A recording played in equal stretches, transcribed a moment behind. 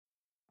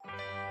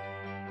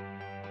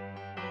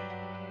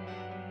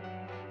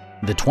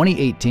the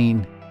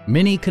 2018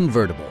 Mini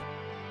Convertible.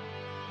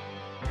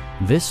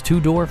 This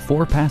two-door,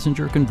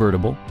 four-passenger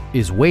convertible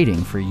is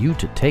waiting for you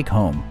to take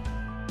home.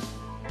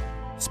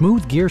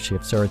 Smooth gear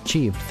shifts are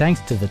achieved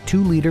thanks to the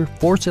 2-liter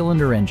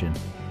four-cylinder engine,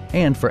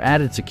 and for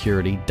added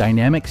security,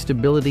 dynamic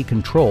stability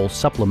control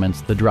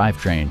supplements the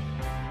drivetrain.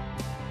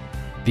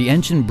 The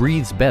engine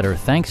breathes better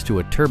thanks to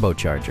a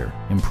turbocharger,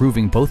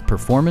 improving both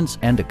performance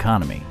and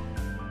economy.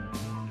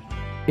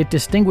 It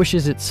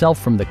distinguishes itself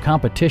from the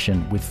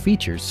competition with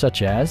features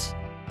such as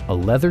a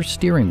leather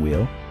steering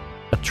wheel,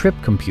 a trip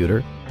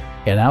computer,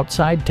 an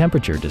outside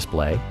temperature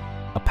display,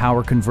 a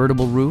power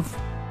convertible roof,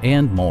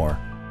 and more.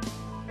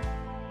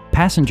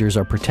 Passengers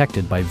are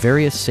protected by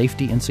various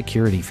safety and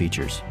security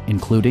features,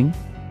 including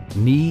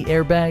knee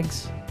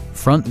airbags,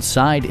 front and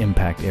side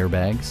impact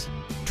airbags,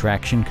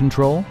 traction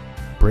control,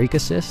 brake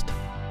assist,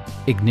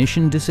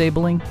 ignition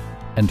disabling,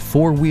 and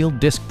four-wheel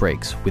disc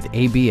brakes with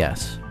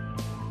ABS.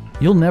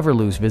 You'll never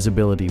lose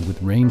visibility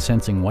with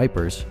rain-sensing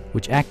wipers,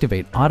 which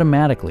activate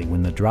automatically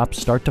when the drops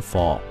start to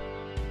fall.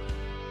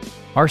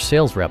 Our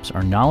sales reps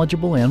are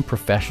knowledgeable and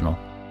professional.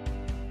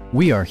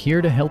 We are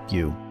here to help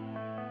you.